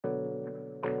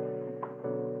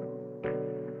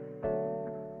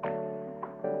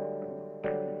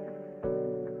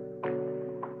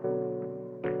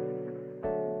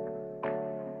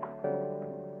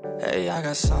I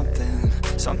got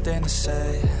something to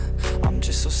say. I'm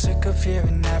just so sick of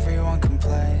hearing everyone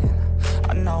complain.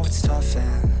 I know it's tough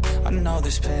and I know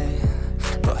there's pain,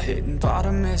 but hitting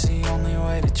bottom is the only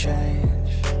way to change.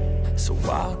 So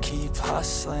I'll keep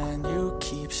hustling, you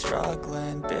keep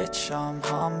struggling. Bitch, I'm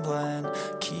humbling,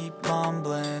 keep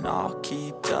mumbling. I'll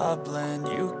keep doubling,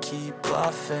 you keep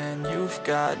bluffing. You've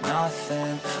got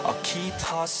nothing, I'll keep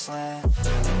hustling.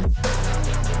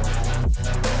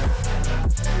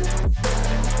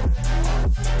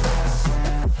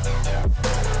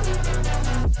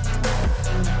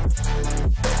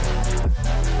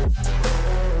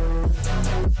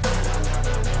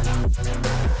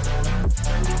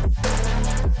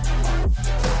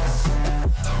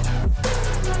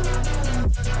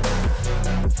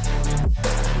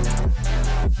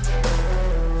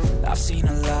 I've seen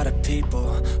a lot of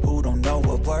people who don't know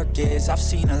what work is. I've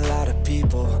seen a lot of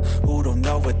people who don't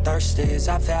know what thirst is.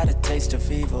 I've had a taste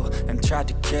of evil and tried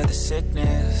to cure the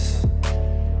sickness,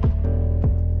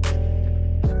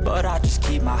 but I just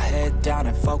keep my head down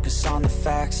and focus on the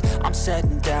facts. I'm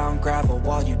setting down gravel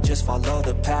while you just follow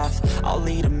the path. I'll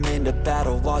lead them into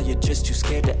battle while you're just too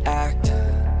scared to act.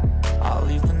 I'll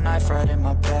leave the knife right in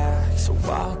my back. So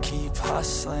I'll keep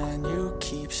hustling, you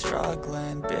keep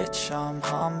struggling. Bitch, I'm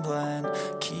humbling,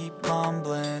 keep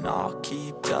mumbling. I'll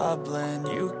keep doubling,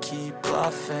 you keep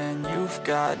bluffing. You've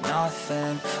got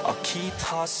nothing, I'll keep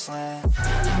hustling.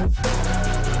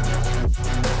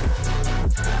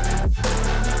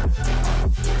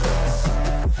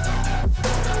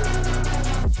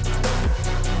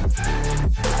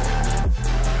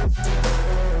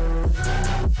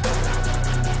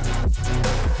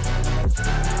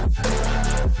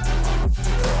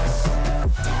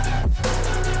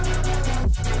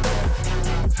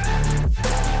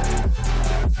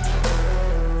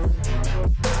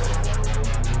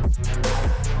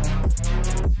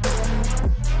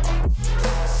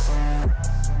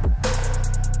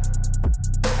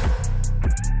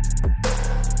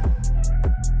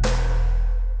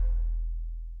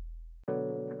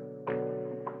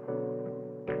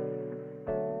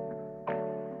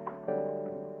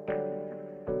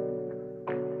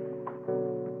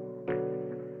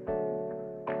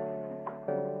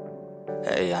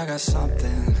 Hey, I got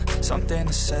something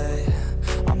to say.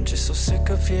 I'm just so sick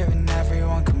of hearing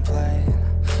everyone complain.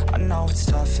 I know it's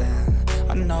tough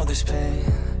and I know there's pain,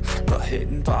 but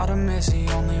hitting bottom is the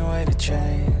only way to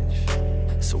change.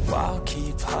 So I'll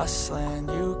keep hustling,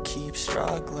 you keep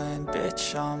struggling.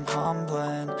 Bitch, I'm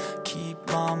humbling, keep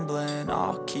mumbling.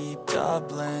 I'll keep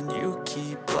doubling, you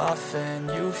keep bluffing.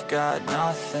 You've got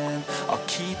nothing, I'll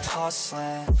keep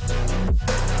hustling.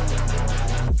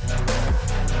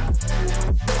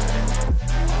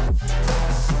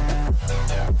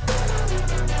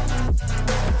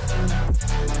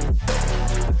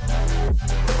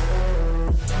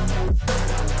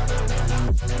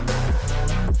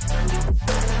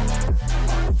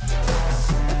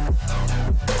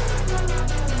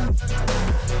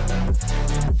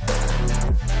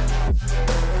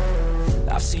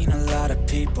 I've seen a lot of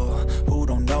people who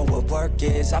don't know what work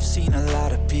is. I've seen a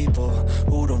lot of people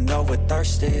who don't know what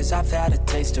thirst is. I've had a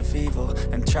taste of evil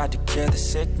and tried to cure the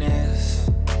sickness,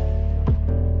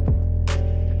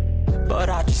 but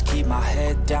I just keep my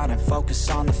head down and focus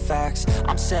on the facts.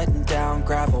 I'm setting down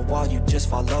gravel while you just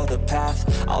follow the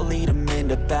path. I'll lead them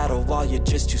into battle while you're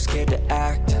just too scared to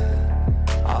act.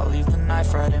 I'll leave the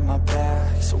knife right in my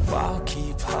back. So I'll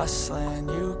keep hustling,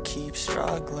 you keep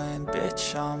struggling.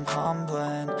 Bitch, I'm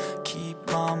humbling, keep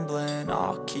mumbling.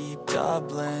 I'll keep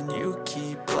doubling, you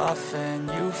keep bluffing.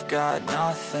 You've got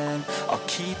nothing, I'll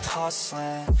keep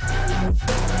hustling.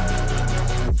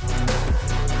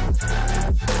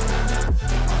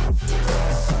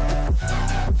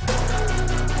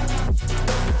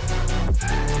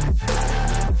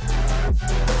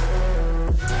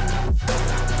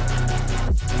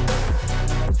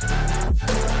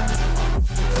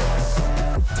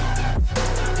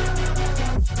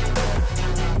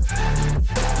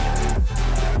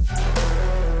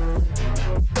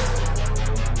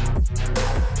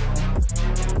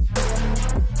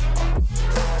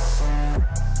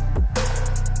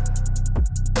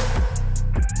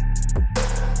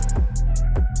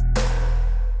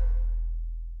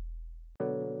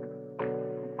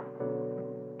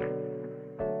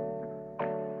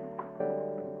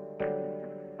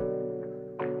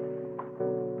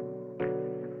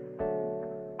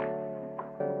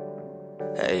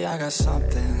 Hey, I got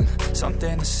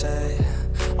something to say.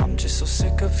 I'm just so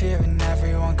sick of hearing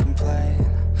everyone complain.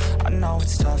 I know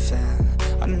it's tough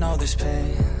and I know there's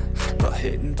pain, but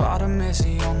hitting bottom is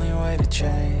the only way to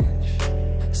change.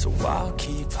 So I'll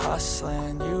keep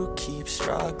hustling, you keep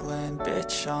struggling.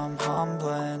 Bitch, I'm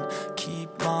humbling, keep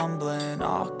mumbling.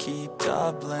 I'll keep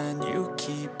doubling, you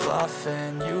keep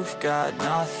bluffing. You've got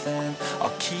nothing,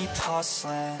 I'll keep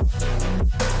hustling.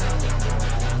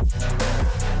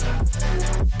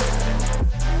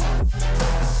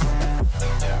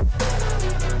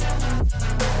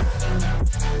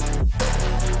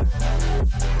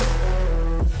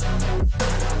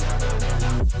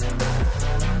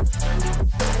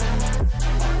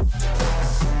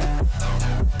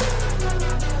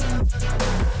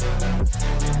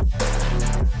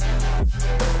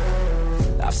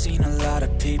 I've seen a lot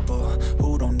of people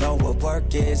who don't know what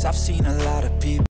work is. I've seen a lot of people